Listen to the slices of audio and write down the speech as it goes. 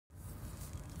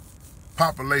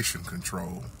Population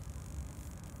control.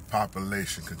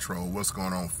 Population control. What's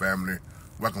going on, family?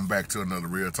 Welcome back to another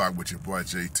Real Talk with your boy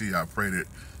JT. I pray that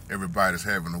everybody's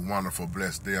having a wonderful,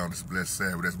 blessed day on this blessed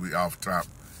Sabbath as we off top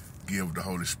give the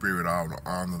Holy Spirit all the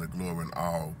honor, the glory, and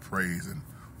all praise and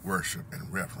worship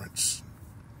and reverence.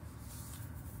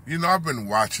 You know, I've been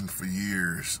watching for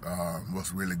years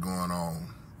what's really going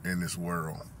on in this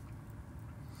world.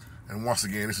 And once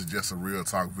again, this is just a Real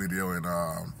Talk video. And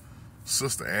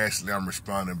Sister Ashley, I'm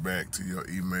responding back to your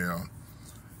email.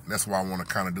 And that's why I want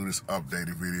to kind of do this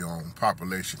updated video on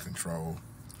population control.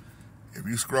 If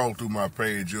you scroll through my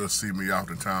page, you'll see me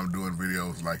oftentimes doing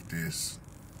videos like this.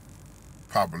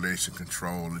 Population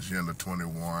control, Agenda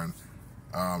 21,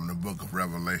 the book of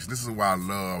Revelation. This is why I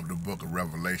love the book of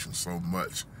Revelation so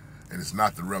much. And it's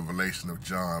not the revelation of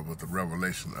John, but the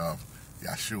revelation of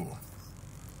Yeshua.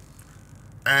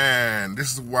 And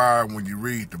this is why when you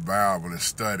read the Bible and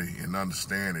study and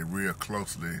understand it real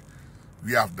closely,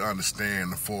 you have to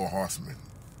understand the four horsemen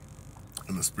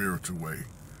in the spiritual way.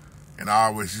 And I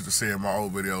always used to say in my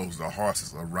old videos, the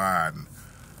horses are riding.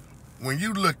 When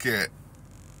you look at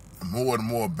more and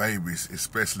more babies,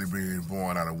 especially being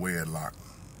born out of wedlock,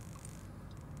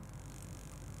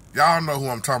 y'all know who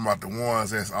I'm talking about, the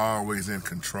ones that's always in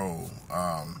control,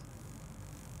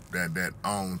 that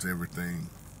owns everything.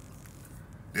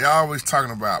 They're always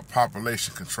talking about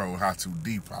population control, how to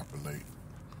depopulate.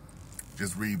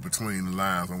 Just read between the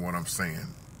lines on what I'm saying.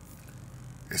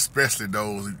 Especially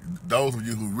those of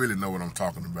you who really know what I'm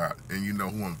talking about, and you know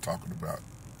who I'm talking about.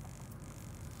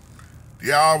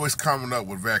 They're always coming up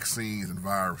with vaccines and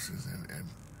viruses and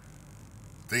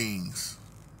things.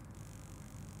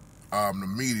 The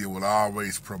media will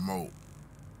always promote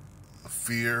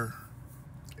fear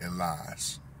and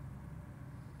lies.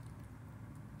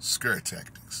 Scare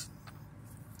tactics.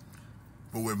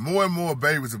 But when more and more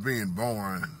babies are being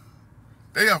born,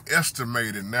 they have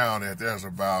estimated now that there's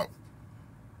about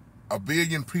 1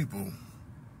 billion people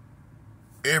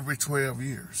every 12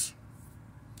 years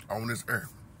on this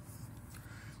earth.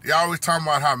 They always talking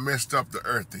about how messed up the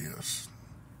earth is.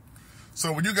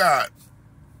 So when you got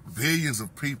billions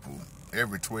of people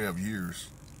every 12 years,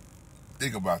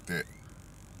 think about that.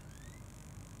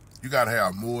 You got to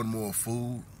have more and more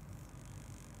food,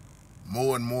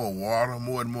 more and more water,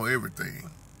 more and more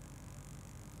everything.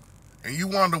 And you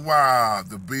wonder why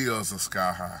the bills are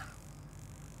sky high.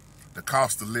 The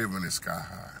cost of living is sky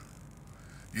high.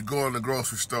 You go in the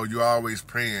grocery store, you're always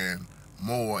paying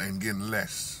more and getting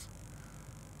less.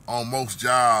 On most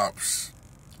jobs,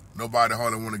 nobody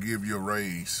hardly want to give you a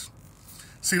raise.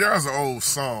 See, there's an old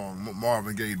song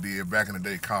Marvin Gaye did back in the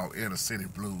day called Inner City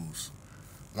Blues.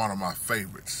 One of my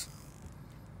favorites.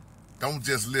 Don't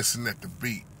just listen at the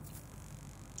beat.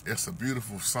 It's a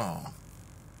beautiful song,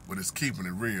 but it's keeping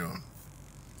it real.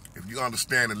 If you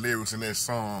understand the lyrics in that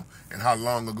song and how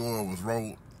long ago it was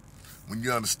wrote, when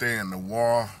you understand the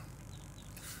war,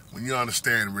 when you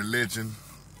understand religion,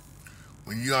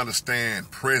 when you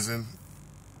understand prison,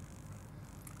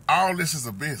 all this is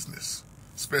a business,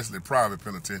 especially private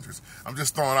penitentiaries. I'm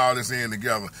just throwing all this in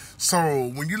together.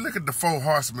 So when you look at the four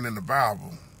horsemen in the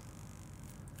Bible,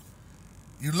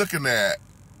 you're looking at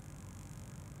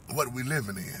what we're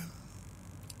living in.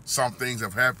 Some things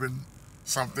have happened,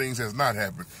 some things has not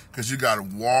happened. Because you got a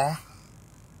war,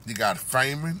 you got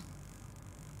famine,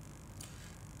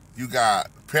 you got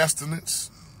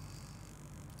pestilence,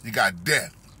 you got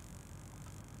death.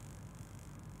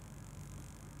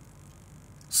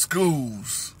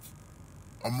 Schools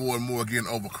are more and more getting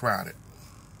overcrowded.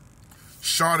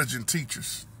 Shortage in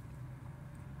teachers.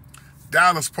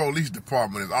 Dallas Police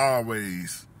Department is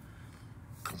always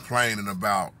complaining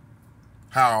about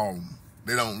how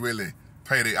they don't really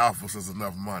pay their officers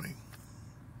enough money.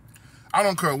 I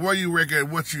don't care where you work at,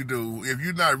 what you do. If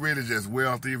you're not really just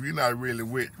wealthy, if you're not really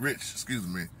rich,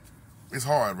 it's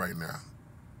hard right now.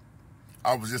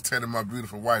 I was just telling my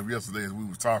beautiful wife yesterday as we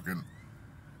were talking,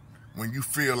 when you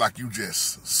feel like you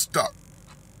just stuck,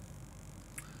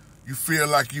 you feel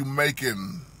like you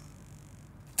making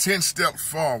 10 steps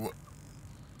forward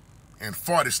and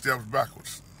 40 steps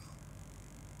backwards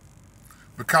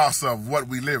because of what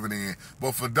we living in.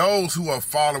 But for those who are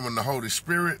following the Holy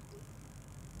Spirit,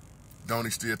 don't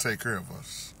he still take care of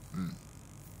us?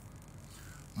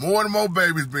 More and more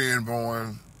babies being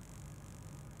born,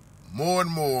 more and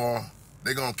more,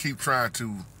 they're going to keep trying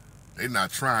to, they're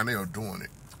not trying, they are doing it,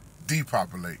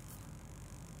 depopulate.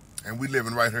 And we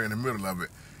living right here in the middle of it.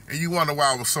 And you wonder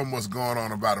why there's so much going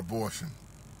on about abortion.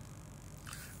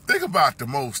 Think about the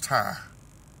Most High.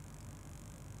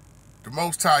 The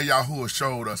Most High Yahuwah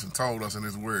showed us and told us in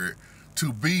his word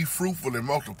to be fruitful and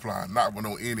multiply, not with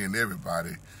no any and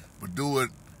everybody, but do it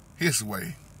his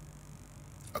way,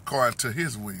 according to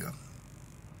his will.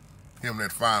 Him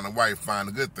that find a wife find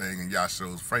a good thing, and y'all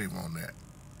shows favor on that.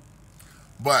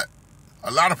 But a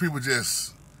lot of people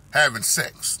just having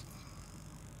sex.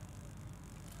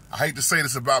 I hate to say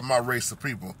this about my race of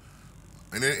people,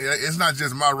 and it's not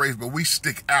just my race, but we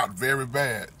stick out very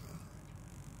bad.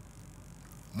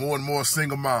 More and more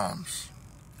single moms.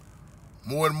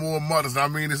 More and more mothers. I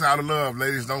mean this out of love.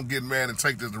 Ladies, don't get mad and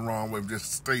take this the wrong way. I'm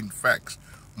just stating facts.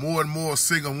 More and more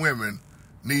single women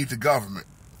need the government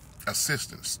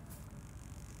assistance.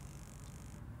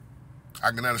 I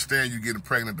can understand you getting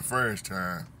pregnant the first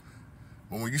time.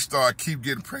 But when you start keep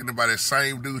getting pregnant by that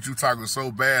same dude you talking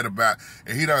so bad about,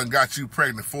 and he done got you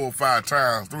pregnant 4 or 5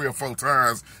 times, 3 or 4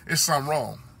 times, it's something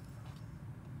wrong.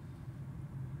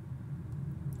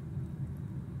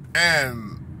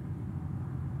 And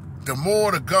the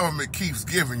more the government keeps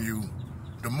giving you,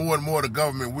 the more and more the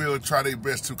government will try their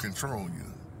best to control you.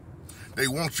 They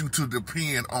want you to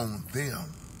depend on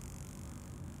them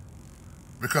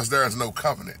because there is no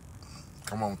covenant.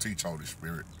 Come on, teach Holy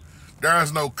Spirit. There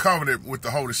is no covenant with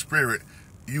the Holy Spirit,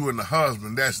 you and the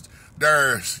husband.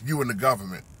 There's you and the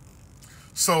government.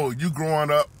 So you growing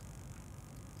up,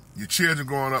 your children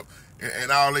growing up,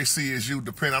 and all they see is you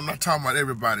depend. I'm not talking about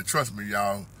everybody, trust me,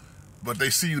 y'all, but they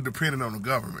see you depending on the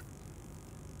government.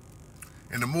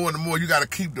 And the more you got to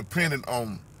keep depending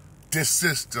on this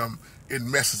system, it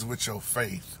messes with your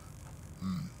faith.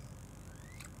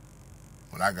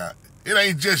 But it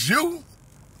ain't just you.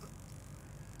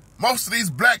 Most of these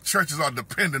black churches are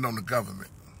dependent on the government.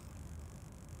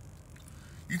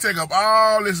 You take up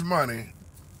all this money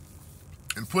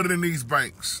and put it in these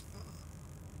banks.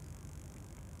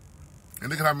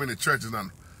 And look at how many churches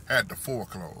done had to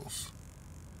foreclose.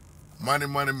 Money,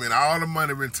 all the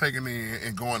money been taken in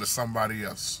and going to somebody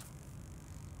else.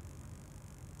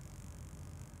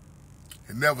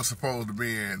 It never supposed to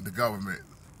be in the government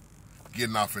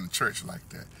getting off in the church like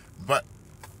that. But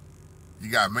you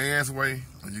got man's way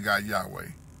and you got Yahweh.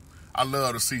 I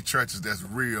love to see churches that's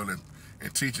real and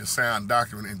teaching sound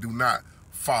doctrine and do not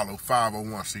follow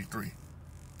 501c3.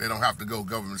 They don't have to go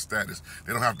government status.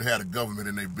 They don't have to have the government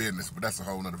in their business, but that's a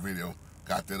whole nother video.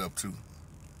 Got that up too.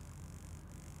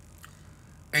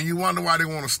 And you wonder why they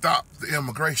want to stop the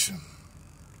immigration.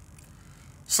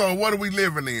 So what are we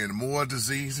living in? More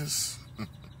diseases?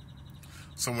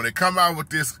 So when they come out with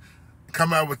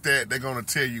that, they're going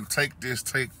to tell you, take this,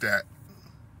 take that.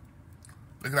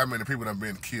 Look at how many people have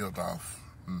been killed off.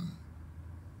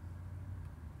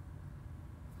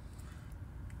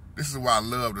 This is why I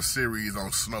love the series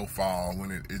on Snowfall when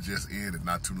it just ended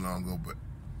not too long ago. But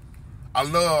I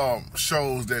love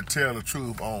shows that tell the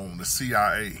truth on the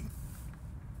CIA,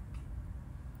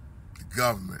 the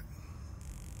government.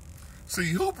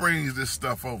 See, who brings this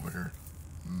stuff over here?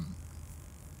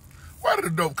 Where did the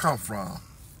dope come from?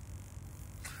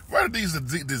 Where did these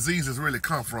diseases really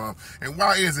come from? And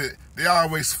why is it they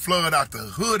always flood out the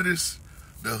hoodest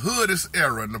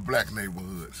era in the black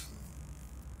neighborhoods?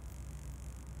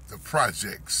 The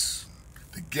projects,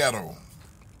 the ghetto.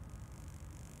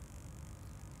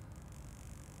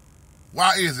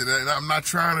 Why is it? And I'm not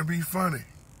trying to be funny.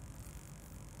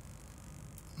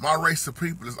 My race of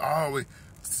people is always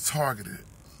targeted.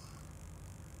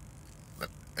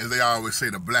 As they always say,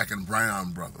 the black and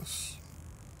brown brothers.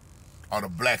 Or the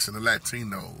blacks and the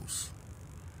Latinos.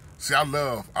 See, I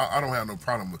don't have no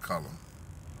problem with color.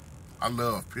 I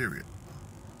love, period.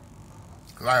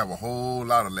 Because I have a whole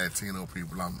lot of Latino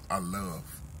people I love.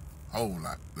 Whole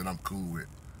lot that I'm cool with.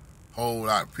 Whole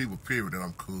lot of people, period, that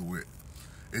I'm cool with.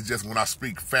 It's just when I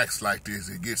speak facts like this,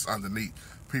 it gets underneath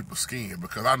people's skin.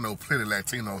 Because I know plenty of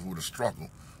Latinos with a struggle.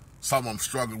 Some of them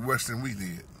struggled worse than we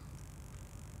did.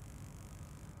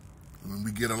 When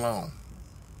we get along.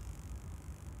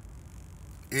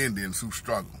 Indians who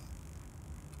struggle.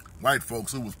 White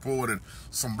folks who was poorer than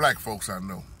some black folks I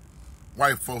know.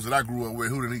 White folks that I grew up with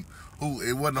who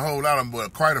it wasn't a whole lot of them,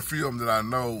 but quite a few of them that I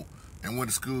know and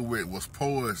went to school with was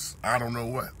poor as I don't know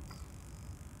what.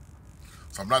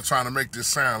 So I'm not trying to make this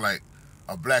sound like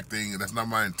a black thing, and that's not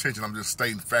my intention. I'm just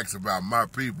stating facts about my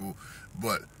people.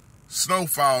 But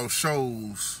Snowfall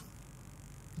shows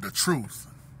the truth.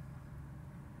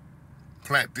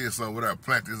 Plant this over there,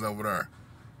 plant this over there.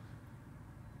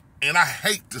 And I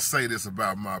hate to say this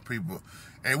about my people.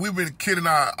 And we've been killing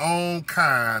our own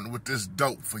kind with this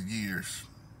dope for years.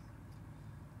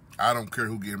 I don't care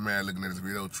who get mad looking at this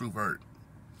video. Truth hurt.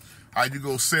 How you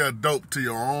go sell dope to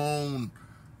your own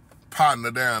partner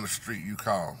down the street you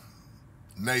call.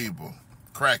 Neighbor.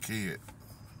 Crackhead.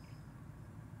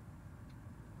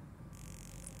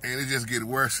 And it just gets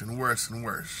worse and worse and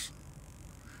worse.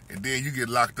 And then you get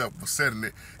locked up for setting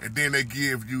it. And then they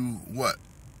give you what?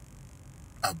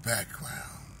 A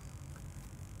background.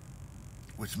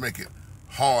 Which make it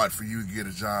hard for you to get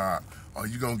a job. Or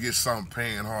you going to get something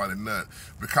paying hard and nothing.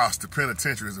 Because the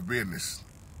penitentiary is a business.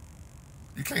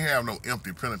 You can't have no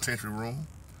empty penitentiary room.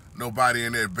 Nobody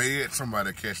in that bed.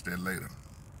 Somebody catch that later.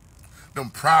 Them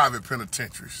private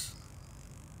penitentiaries.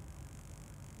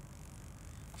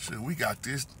 Shit, we got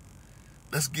this.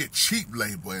 Let's get cheap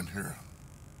labor in here.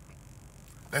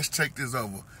 Let's take this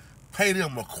over. Pay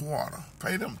them a quarter.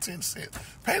 Pay them 10 cents.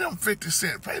 Pay them 50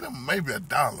 cents. Pay them maybe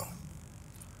 $1.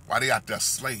 While they out there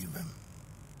slaving.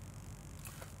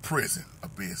 Prison, a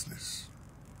business.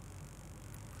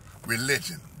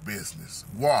 Religion, business.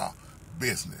 War,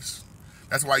 business.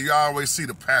 That's why you always see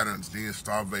the patterns. Then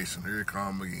starvation. Here it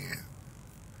come again.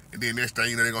 And then next thing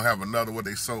you know, they're going to have another what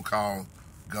they so-called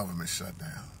government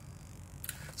shutdown.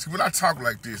 See, when I talk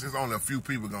like this, there's only a few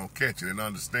people going to catch it and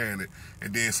understand it.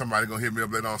 And then somebody going to hit me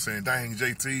up later on saying, dang,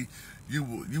 JT,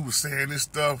 you were saying this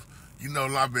stuff. You know,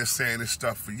 I've been saying this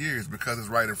stuff for years because it's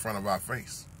right in front of our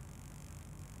face.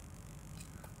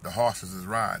 The horses is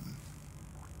riding.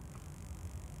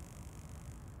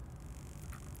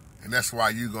 And that's why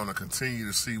you're going to continue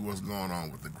to see what's going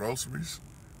on with the groceries,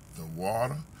 the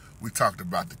water. We talked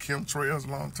about the chemtrails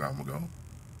a long time ago.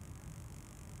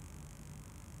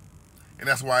 And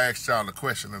that's why I asked y'all the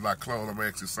question. As I close, I'm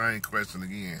going to ask the same question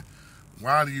again.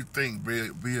 Why do you think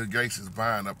Bill Gates is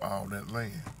buying up all that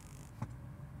land?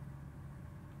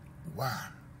 Why?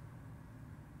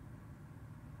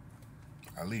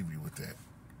 I'll leave you with that.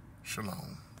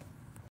 Shalom.